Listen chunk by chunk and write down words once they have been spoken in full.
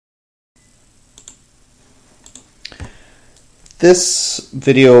This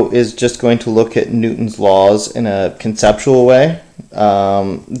video is just going to look at Newton's laws in a conceptual way.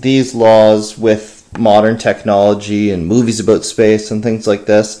 These laws, with modern technology and movies about space and things like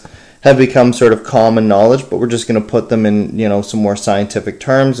this, have become sort of common knowledge, but we're just going to put them in, some more scientific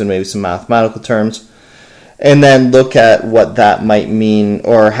terms and maybe some mathematical terms, and then look at what that might mean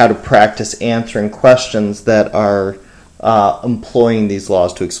or how to practice answering questions that are employing these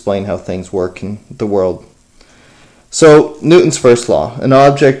laws to explain how things work in the world. So, Newton's first law: an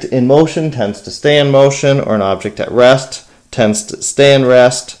object in motion tends to stay in motion, or an object at rest tends to stay in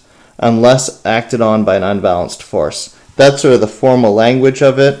rest unless acted on by an unbalanced force. That's sort of the formal language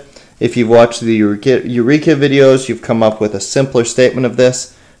of it. If you've watched the Eureka videos, you've come up with a simpler statement of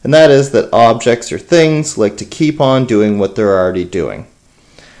this, and that is that objects or things like to keep on doing what they're already doing.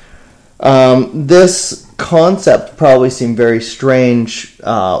 This concept probably seemed very strange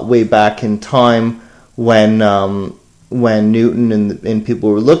way back in time when Newton and people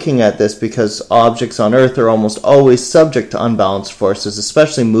were looking at this, because objects on Earth are almost always subject to unbalanced forces,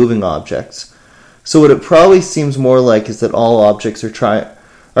 especially moving objects. So what it probably seems more like is that all objects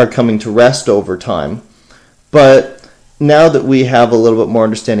are coming to rest over time. But now that we have a little bit more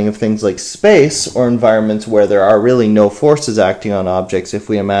understanding of things like space, or environments where there are really no forces acting on objects, if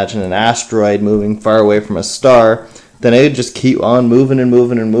we imagine an asteroid moving far away from a star, then it would just keep on moving and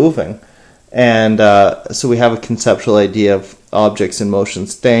moving and moving. And so we have a conceptual idea of objects in motion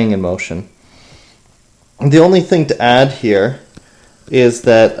staying in motion. The only thing to add here is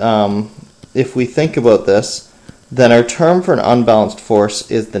that if we think about this, then our term for an unbalanced force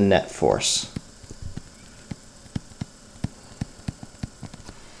is the net force.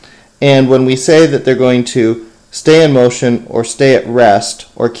 And when we say that they're going to stay in motion or stay at rest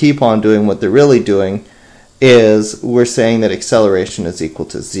or keep on doing what they're really doing, is we're saying that acceleration is equal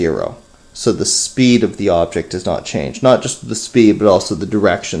to 0. So the speed of the object does not change. Not just the speed, but also the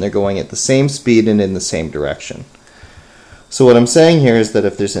direction. They're going at the same speed and in the same direction. So what I'm saying here is that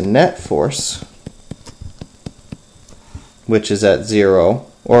if there's a net force, which is at 0,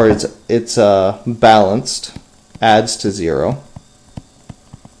 or it's balanced, adds to 0,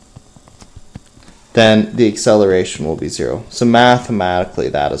 then the acceleration will be 0. So mathematically,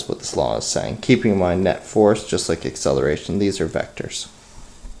 that is what this law is saying. Keeping in mind net force, just like acceleration, these are vectors.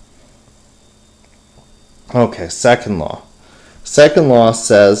 Okay, second law. Second law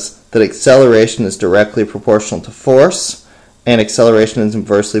says that acceleration is directly proportional to force, and acceleration is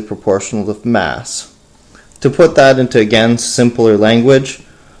inversely proportional to mass. To put that into, again, simpler language,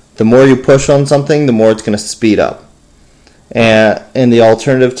 the more you push on something, the more it's going to speed up. And the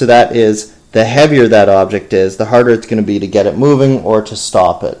alternative to that is, the heavier that object is, the harder it's going to be to get it moving or to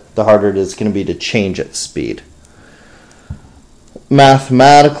stop it. The harder it is going to be to change its speed.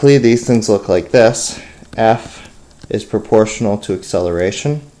 Mathematically, these things look like this. F is proportional to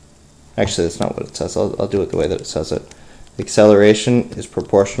acceleration. Actually, that's not what it says. I'll do it the way that it says it. Acceleration is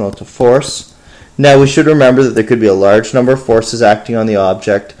proportional to force. Now, we should remember that there could be a large number of forces acting on the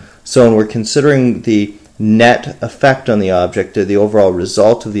object. So when we're considering the net effect on the object, or the overall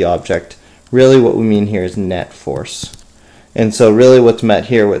result of the object, really what we mean here is net force. And so really what's meant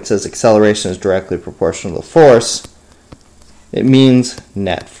here, when it says acceleration is directly proportional to force, it means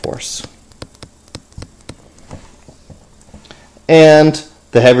net force. And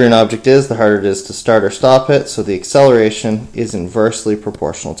the heavier an object is, the harder it is to start or stop it, so the acceleration is inversely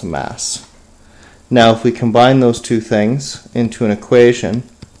proportional to mass. Now, if we combine those two things into an equation,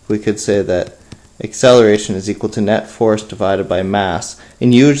 we could say that acceleration is equal to net force divided by mass.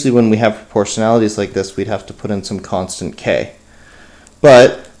 And usually when we have proportionalities like this, we'd have to put in some constant k.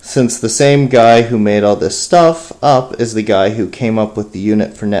 But since the same guy who made all this stuff up is the guy who came up with the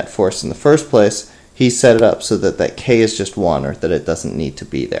unit for net force in the first place, he set it up so that that k is just 1, or that it doesn't need to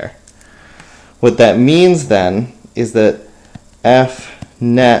be there. What that means then is that F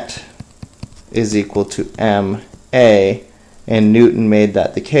net is equal to ma, and Newton made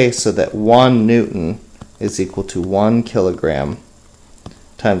that the case so that 1 Newton is equal to 1 kilogram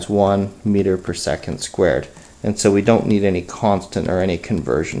times 1 meter per second squared. And so we don't need any constant or any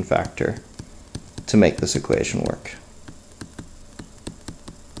conversion factor to make this equation work.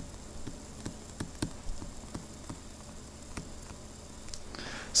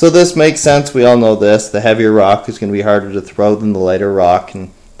 So this makes sense. We all know this. The heavier rock is going to be harder to throw than the lighter rock,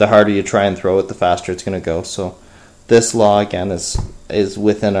 and the harder you try and throw it, the faster it's going to go. So this law, again, is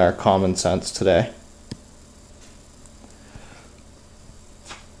within our common sense today.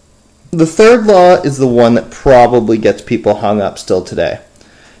 The third law is the one that probably gets people hung up still today.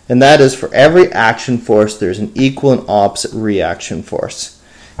 And that is, for every action force, there's an equal and opposite reaction force.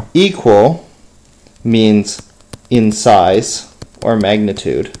 Equal means in size, or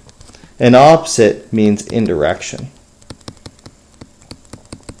magnitude, and opposite means in direction.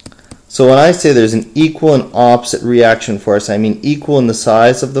 So when I say there's an equal and opposite reaction force, I mean equal in the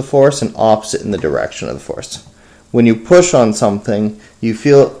size of the force and opposite in the direction of the force. When you push on something, you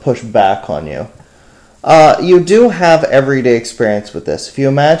feel it push back on you. You do have everyday experience with this. If you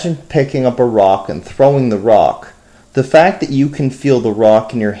imagine picking up a rock and throwing the rock, the fact that you can feel the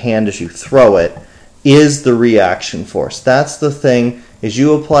rock in your hand as you throw it is the reaction force. That's the thing. As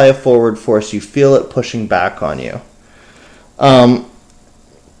you apply a forward force, you feel it pushing back on you.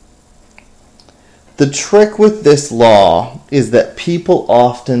 The trick with this law is that people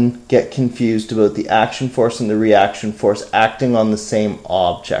often get confused about the action force and the reaction force acting on the same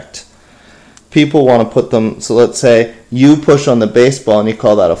object. People want to put them, so let's say you push on the baseball and you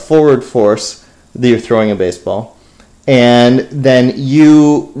call that a forward force, that you're throwing a baseball, and then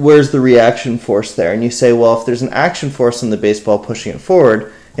where's the reaction force there? And you say, well, if there's an action force on the baseball pushing it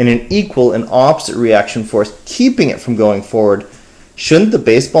forward and an equal and opposite reaction force keeping it from going forward, shouldn't the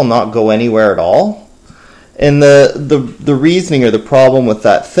baseball not go anywhere at all? And the reasoning or the problem with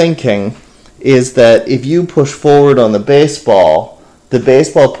that thinking is that if you push forward on the baseball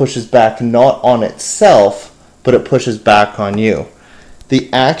pushes back not on itself, but it pushes back on you.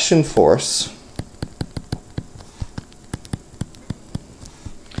 The action force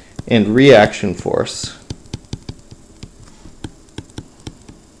and reaction force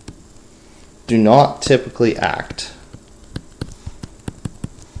do not typically act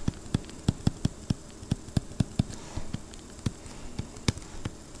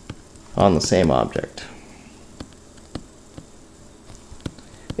on the same object.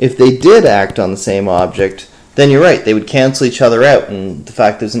 If they did act on the same object, then you're right, they would cancel each other out, and the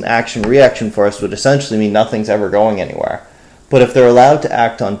fact there's an action-reaction force would essentially mean nothing's ever going anywhere. But if they're allowed to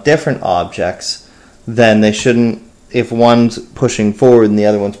act on different objects, then they shouldn't, if one's pushing forward and the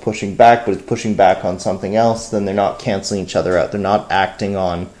other one's pushing back, but it's pushing back on something else, then they're not canceling each other out. They're not acting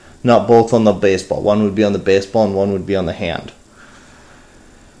on, not both on the baseball. One would be on the baseball and one would be on the hand.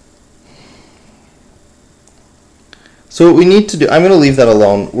 So what we need to do, I'm going to leave that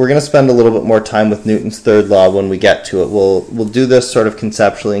alone. We're going to spend a little bit more time with Newton's third law when we get to it. We'll do this sort of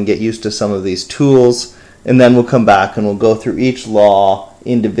conceptually and get used to some of these tools, and then we'll come back and we'll go through each law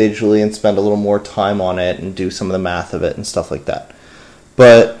individually and spend a little more time on it and do some of the math of it and stuff like that.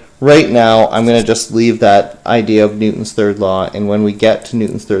 But right now, I'm going to just leave that idea of Newton's third law, and when we get to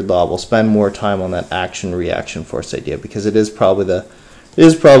Newton's third law, we'll spend more time on that action-reaction force idea, because it is probably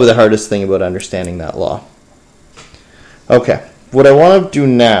the hardest thing about understanding that law. Okay, what I want to do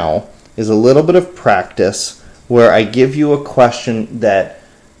now is a little bit of practice where I give you a question that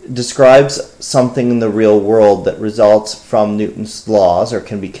describes something in the real world that results from Newton's laws or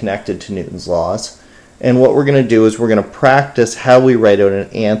can be connected to Newton's laws. And what we're going to do is we're going to practice how we write out an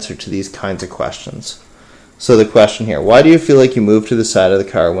answer to these kinds of questions. So the question here, why do you feel like you move to the side of the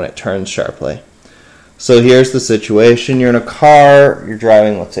car when it turns sharply? So here's the situation. You're in a car, you're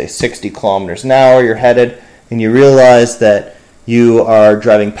driving, let's say, 60 kilometers an hour, you're headed, and you realize that you are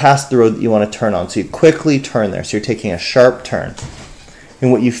driving past the road that you want to turn on. So you quickly turn there. So you're taking a sharp turn. And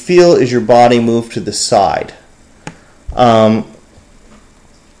what you feel is your body move to the side. So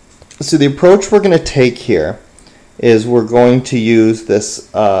the approach we're going to take here is we're going to use this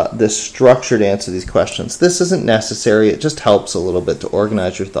structure to answer these questions. This isn't necessary. It just helps a little bit to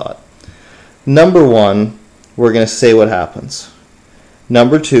organize your thought. Number one, we're going to say what happens.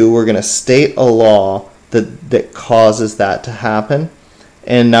 Number two, we're going to state a law that causes that to happen.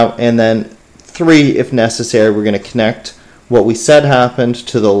 And then three, if necessary, we're going to connect what we said happened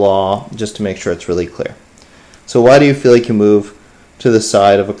to the law just to make sure it's really clear. So why do you feel like you move to the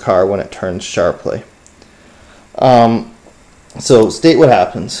side of a car when it turns sharply? So state what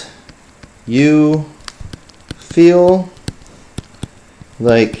happens. You feel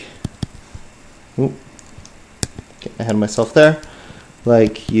like, getting ahead of myself there,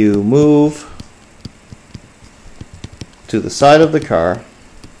 like you move to the side of the car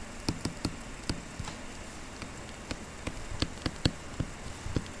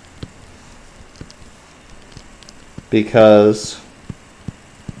because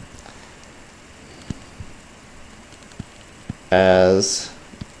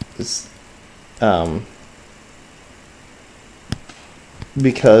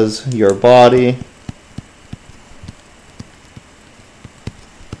because your body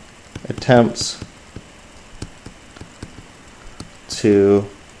attempts to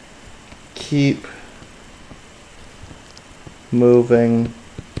keep moving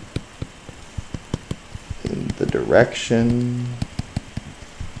in the direction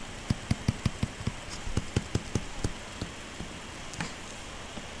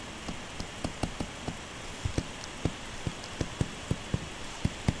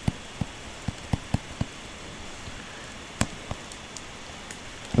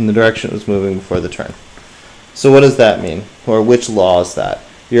in the direction it was moving before the turn. So what does that mean? Or which law is that?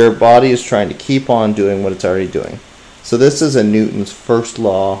 Your body is trying to keep on doing what it's already doing. So this is a Newton's first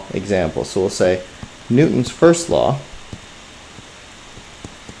law example. So we'll say Newton's first law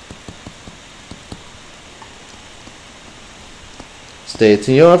states,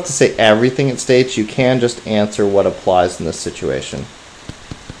 and you don't have to say everything it states, you can just answer what applies in this situation.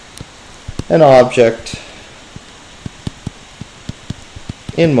 An object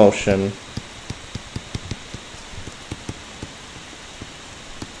in motion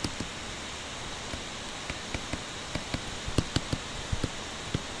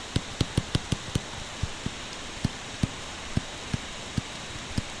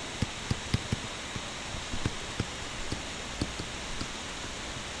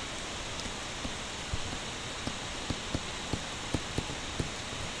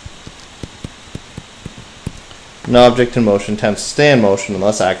An object in motion tends to stay in motion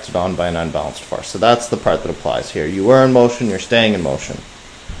unless acted on by an unbalanced force. So that's the part that applies here. You are in motion, you're staying in motion.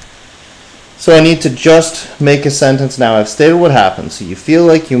 So I need to just make a sentence now. I've stated what happens. So you feel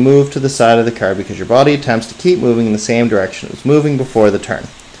like you move to the side of the car because your body attempts to keep moving in the same direction it was moving before the turn.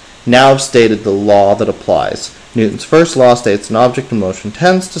 Now I've stated the law that applies. Newton's first law states an object in motion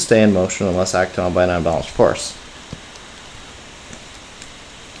tends to stay in motion unless acted on by an unbalanced force.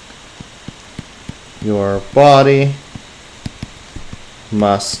 Your body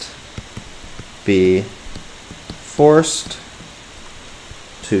must be forced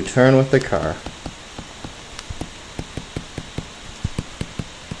to turn with the car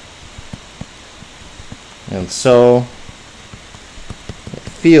and so it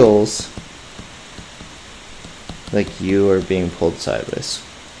feels like you are being pulled sideways.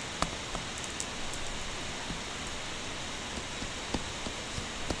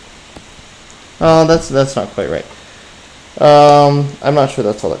 Oh, that's not quite right. I'm not sure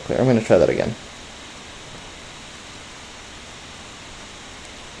that's all that clear. I'm going to try that again.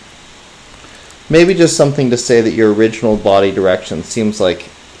 Maybe just something to say that your original body direction seems like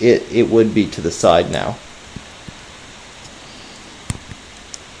it would be to the side now.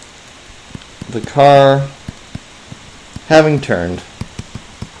 The car, having turned,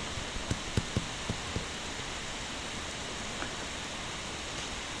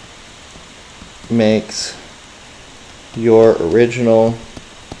 makes your original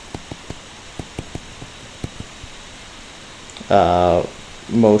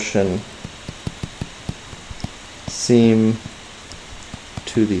motion seem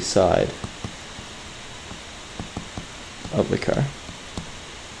to the side of the car.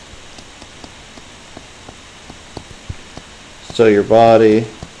 So your body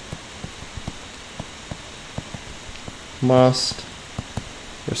must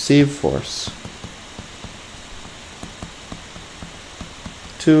receive force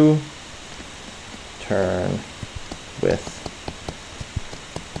to turn with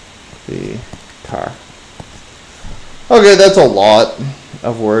the car. Okay, that's a lot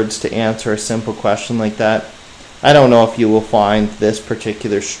of words to answer a simple question like that. I don't know if you will find this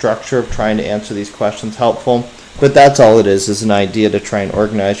particular structure of trying to answer these questions helpful, but that's all it is an idea to try and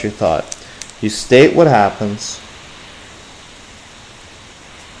organize your thought. You state what happens,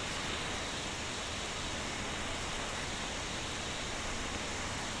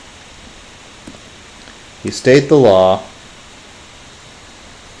 you state the law,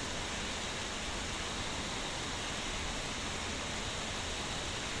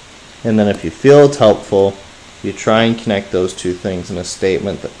 and then if you feel it's helpful, you try and connect those two things in a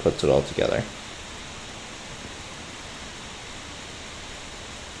statement that puts it all together.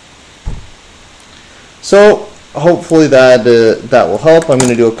 So hopefully that will help. I'm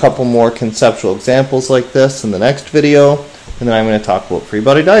going to do a couple more conceptual examples like this in the next video, and then I'm going to talk about free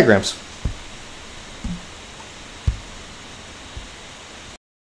body diagrams.